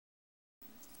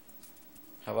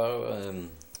Hello, I'm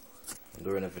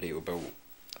doing a video about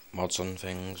mods on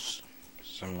things,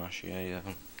 some nash, yeah.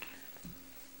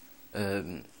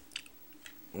 I'm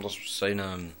just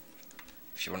saying,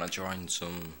 if you want to join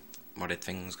some modded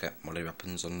things, get modded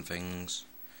weapons on things,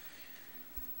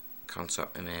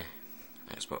 contact me.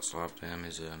 Xbox Live name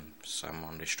is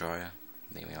Sam Destroyer.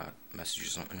 Leave me a message or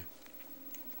something.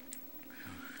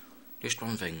 Just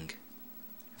one thing,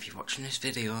 if you're watching this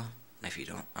video, and if you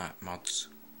don't like mods,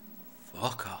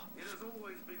 fuck off.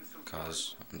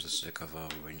 Because I'm just sick of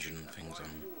arranging things on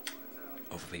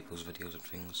other people's videos and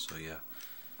things, so yeah.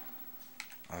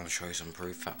 I'll show you some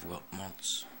proof that I've got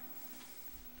mods.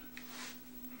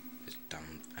 This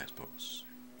damn Xbox.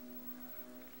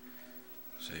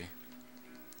 See?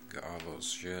 Got all those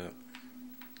shirt.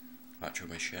 Natural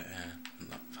machete, and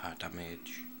that high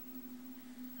damage.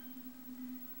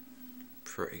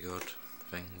 Pretty good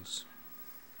things.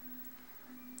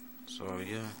 So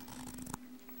yeah.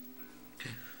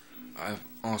 I'll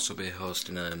also be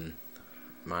hosting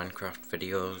Minecraft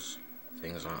videos,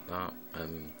 things like that.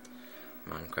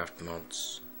 Minecraft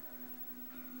mods,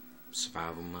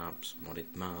 survival maps,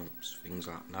 modded maps, things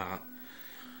like that.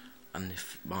 And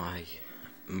if my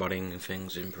modding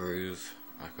things improve,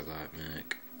 I could like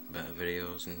make better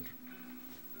videos and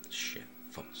shit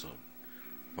fucks up.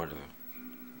 Whatever.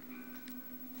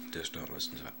 Just don't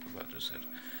listen to what I just said.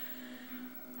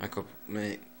 I could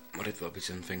make modded lobbies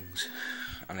and things,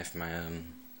 and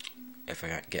if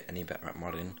I get any better at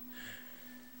modding,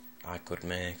 I could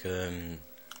make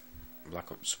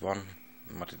Black Ops 1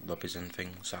 modded lobbies and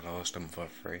things. I'll host them for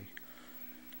free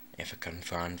if I can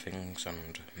find things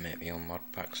and make my own mod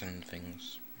packs and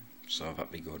things, so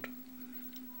that'd be good.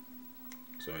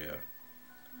 So yeah,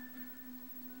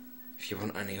 if you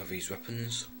want any of these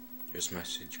weapons, just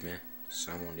message me,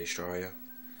 Sam Destroyer.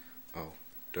 Oh,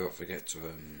 don't forget to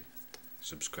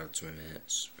subscribe to my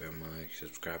mates. They're on my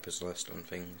subscribers list and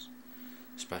things,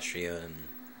 especially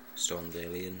Stone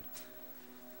Alien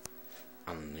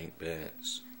and Nick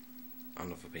Bates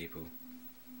and other people,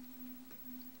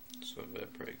 so they're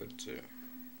pretty good too.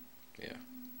 Yeah,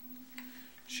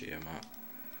 shit,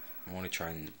 I'm only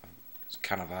trying. It's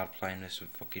kind of hard playing this with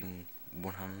fucking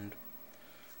one hand.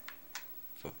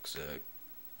 Fuck's sake.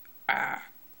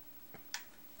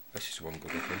 This is one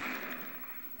good weapon.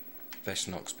 This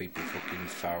knocks people fucking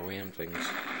far away and things.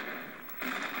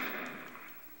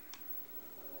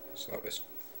 It's like this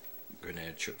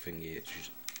grenade chuck thingy, it's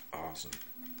just awesome.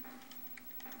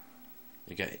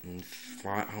 You get it in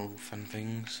flight health and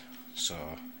things,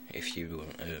 so if you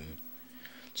want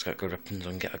just get good weapons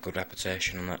and get a good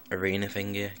reputation on that arena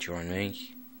thingy, join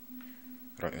me.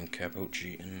 I don't even care about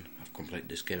cheating. I've completed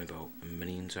this game about a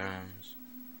million times.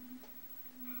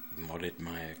 Modded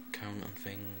my account and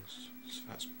things, so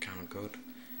that's kind of good.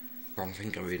 One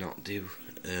thing I really not do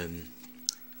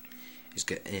is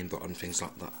get aimbot on things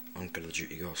like that on Call of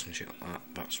Duty Ghosts and shit like that.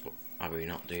 That's what I really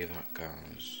not do, that,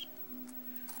 guys.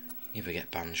 You either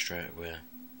get banned straight away.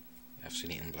 I've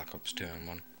seen it in Black Ops 2 and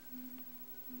 1.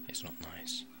 It's not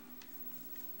nice.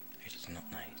 It is not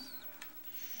nice.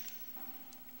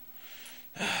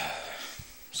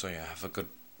 So yeah, have a good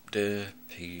day.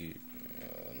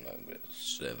 I'm not gonna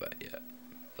say that yet.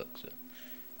 Fuck's it.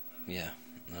 Yeah.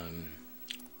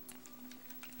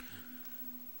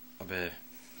 I'll be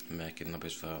making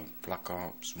lobbies for Black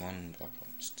Ops 1, Black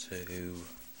Ops 2,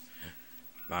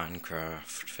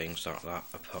 Minecraft, things like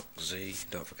that. Epoxy.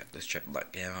 Don't forget to check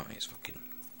that game out. It's fucking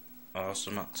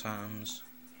awesome at times.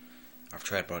 I've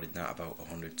tried modding that about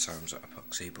 100 times at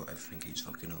Epoxy, but everything keeps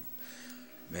fucking up.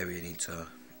 Maybe you need to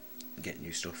get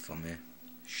new stuff from your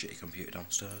shitty computer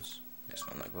downstairs. It's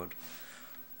not that good.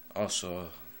 Also,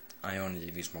 I only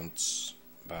do these mods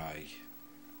by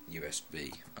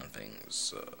USB and things,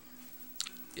 so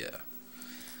yeah.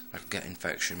 I could get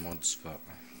infection mods for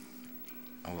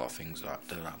a lot of things like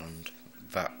Dead Island.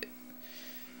 That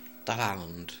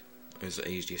Island is the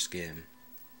easiest game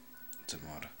to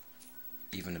mod.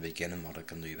 Even a beginner modder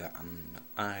can do that, and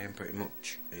I am pretty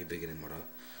much a beginner modder.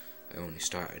 I only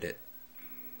started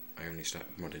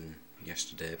modding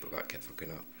yesterday, but that kept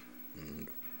fucking up, and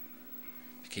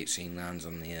I keep seeing lines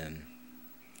on the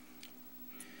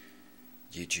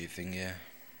YouTube thing. Yeah,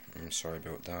 I'm sorry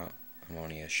about that. I'm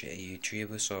only a shitty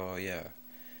YouTuber, so yeah.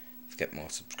 If I get more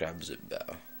subscribers, it'd be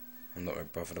better. I'm not really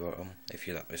bothered about them. If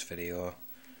you like this video,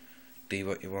 do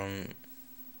what you want.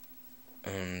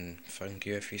 And thank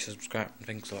you if you subscribe and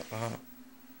things like that.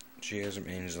 Cheers, it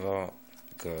means a lot,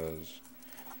 because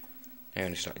I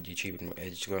only started YouTubing about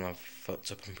ages ago and I've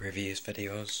fucked up in previous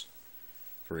videos.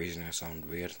 The reason I sound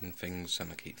weird and things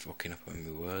and I keep fucking up on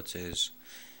my words is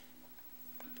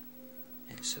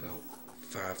it's about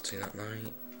 5:10 at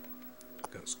night.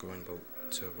 Got school in about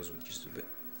 2 hours, which is a bit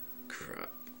crap.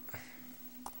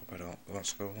 Hope I don't go to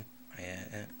school. I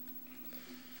hate it.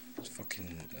 It's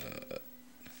fucking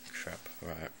crap.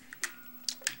 Right.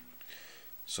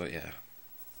 So yeah,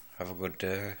 have a good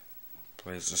day.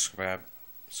 Please subscribe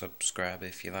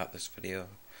if you like this video.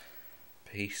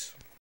 Peace.